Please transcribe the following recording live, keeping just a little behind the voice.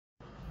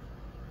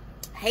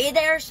Hey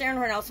there,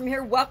 Horne-Ellstrom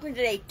here. Welcome to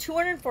day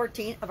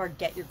 214 of our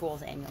Get Your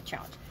Goals annual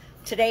challenge.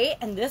 Today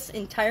and this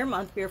entire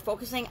month, we are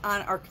focusing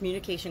on our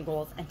communication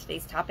goals, and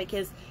today's topic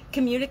is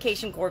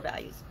communication core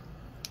values.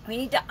 We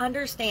need to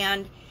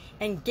understand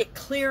and get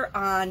clear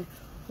on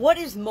what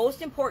is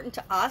most important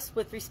to us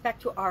with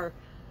respect to our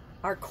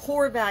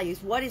core values,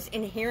 what is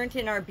inherent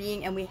in our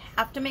being, and we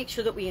have to make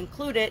sure that we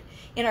include it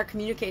in our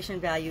communication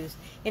values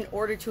in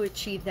order to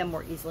achieve them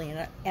more easily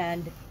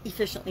and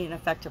efficiently and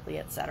effectively,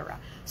 etc.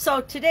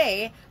 So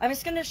today, I'm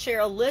just going to share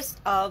a list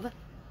of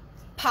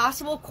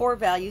possible core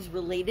values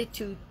related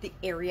to the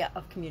area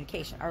of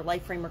communication, our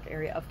life framework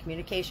area of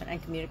communication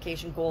and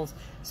communication goals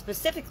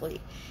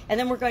specifically. And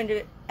then we're going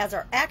to, as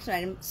our action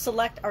item,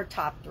 select our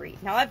top 3.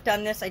 Now I've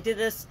done this, I did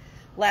this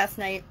last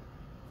night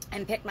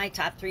and picked my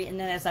top 3, and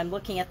then as I'm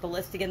looking at the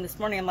list again this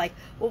morning, I'm like,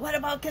 well, what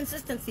about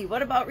consistency?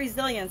 What about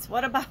resilience?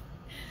 What about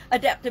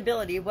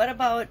adaptability? What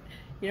about,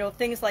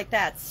 things like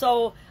that?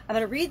 So I'm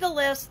going to read the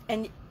list,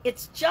 and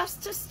it's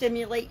just to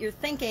stimulate your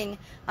thinking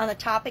on the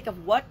topic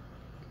of what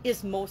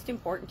is most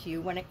important to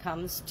you when it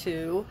comes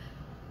to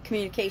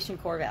communication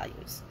core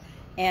values.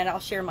 And I'll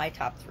share my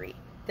top 3.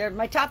 They're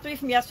my top 3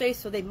 from yesterday,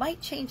 so they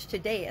might change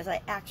today as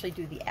I actually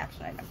do the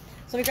action item.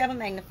 So let me grab a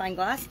magnifying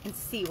glass and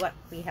see what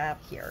we have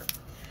here.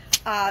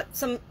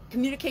 Some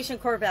communication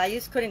core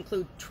values could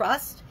include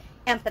trust,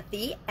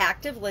 empathy,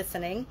 active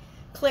listening,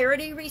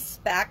 clarity,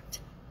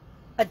 respect,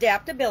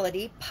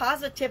 adaptability,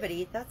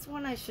 positivity. That's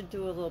one I should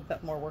do a little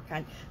bit more work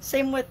on.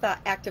 Same with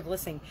active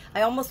listening.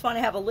 I almost want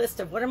to have a list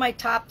of what are my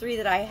top 3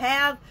 that I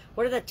have,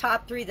 what are the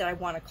top 3 that I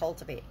want to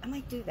cultivate. I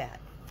might do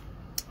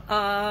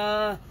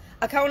that.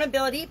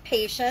 Accountability,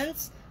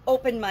 patience,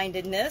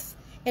 open-mindedness,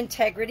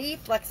 integrity,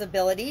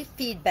 flexibility,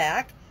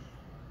 feedback,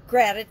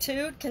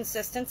 gratitude,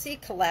 consistency,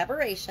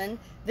 collaboration,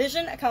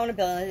 vision,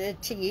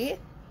 accountability,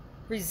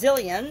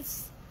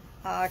 resilience,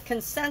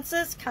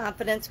 consensus,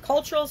 confidence,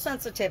 cultural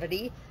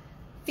sensitivity,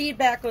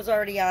 feedback was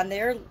already on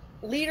there,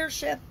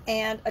 leadership,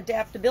 and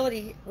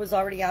adaptability was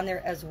already on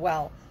there as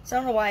well. So I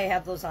don't know why I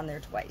have those on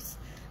there twice.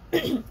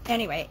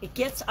 Anyway, it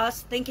gets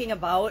us thinking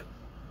about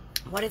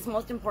what is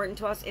most important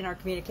to us in our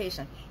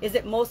communication. Is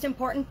it most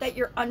important that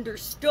you're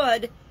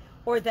understood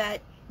or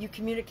that you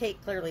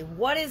communicate clearly?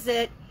 What is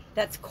it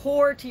that's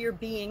core to your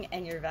being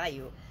and your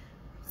value?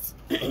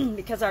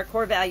 Because our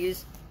core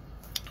values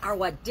are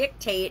what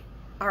dictate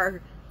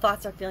our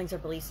thoughts, our feelings, our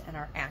beliefs, and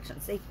our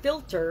actions. They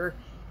filter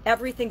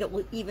everything that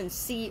we'll even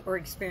see or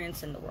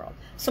experience in the world.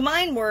 So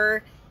mine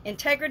were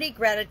integrity,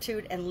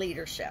 gratitude, and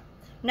leadership.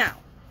 Now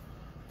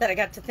that I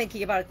got to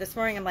thinking about it this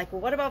morning, I'm like,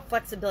 well, what about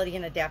flexibility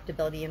and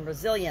adaptability and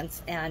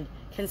resilience and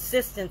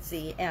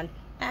consistency? And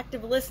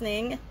active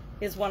listening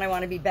is one I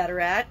want to be better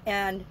at.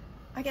 And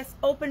I guess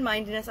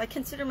open-mindedness. I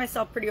consider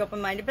myself pretty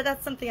open-minded, but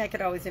that's something I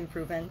could always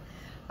improve in.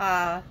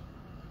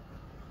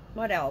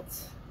 What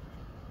else?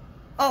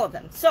 All of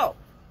them. So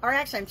our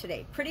action item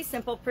today, pretty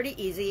simple,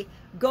 pretty easy.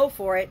 Go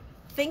for it.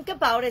 Think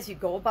about, as you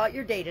go about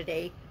your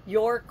day-to-day,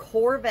 your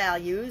core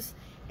values,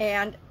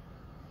 and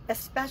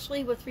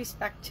especially with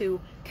respect to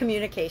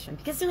communication,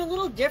 because they're a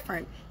little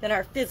different than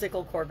our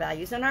physical core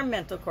values and our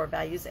mental core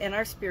values and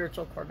our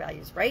spiritual core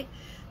values, right?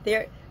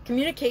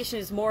 Communication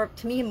is more,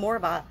 to me, more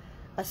of a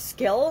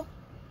skill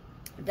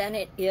than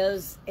it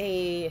is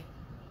a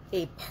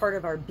part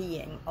of our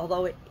being,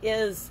 although it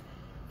is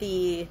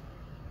the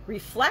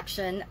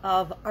reflection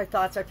of our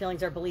thoughts, our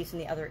feelings, our beliefs,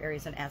 and the other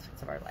areas and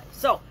aspects of our life.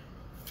 So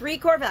 3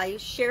 core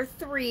values. Share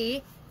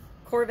 3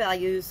 core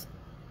values,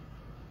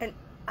 and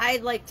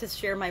I'd like to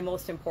share my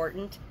most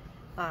important,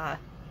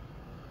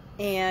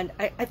 and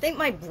I think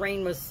my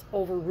brain was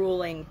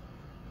overruling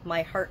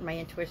my heart and my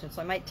intuition,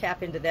 so I might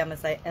tap into them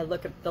as I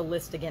look at the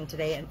list again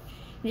today. And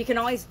you can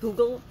always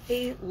Google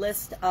a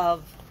list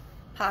of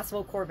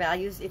possible core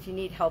values if you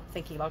need help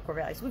thinking about core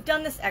values. We've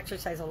done this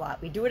exercise a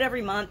lot. We do it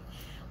every month.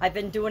 I've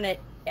been doing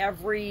it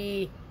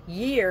every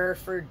year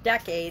for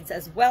decades,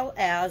 as well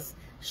as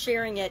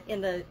sharing it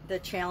in the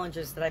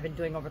challenges that I've been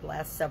doing over the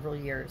last several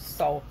years.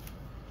 So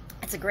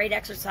it's a great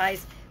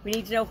exercise. We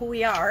need to know who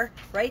we are,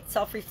 right?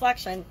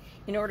 Self-reflection,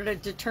 in order to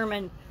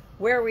determine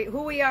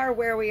who we are,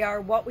 where we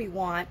are, what we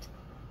want,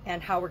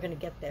 and how we're going to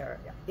get there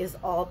is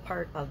all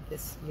part of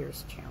this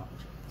year's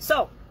challenge.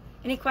 So,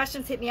 any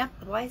questions, hit me up.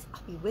 Otherwise,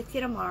 I'll be with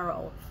you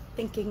tomorrow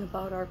thinking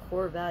about our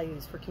core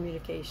values for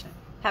communication.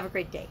 Have a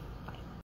great day.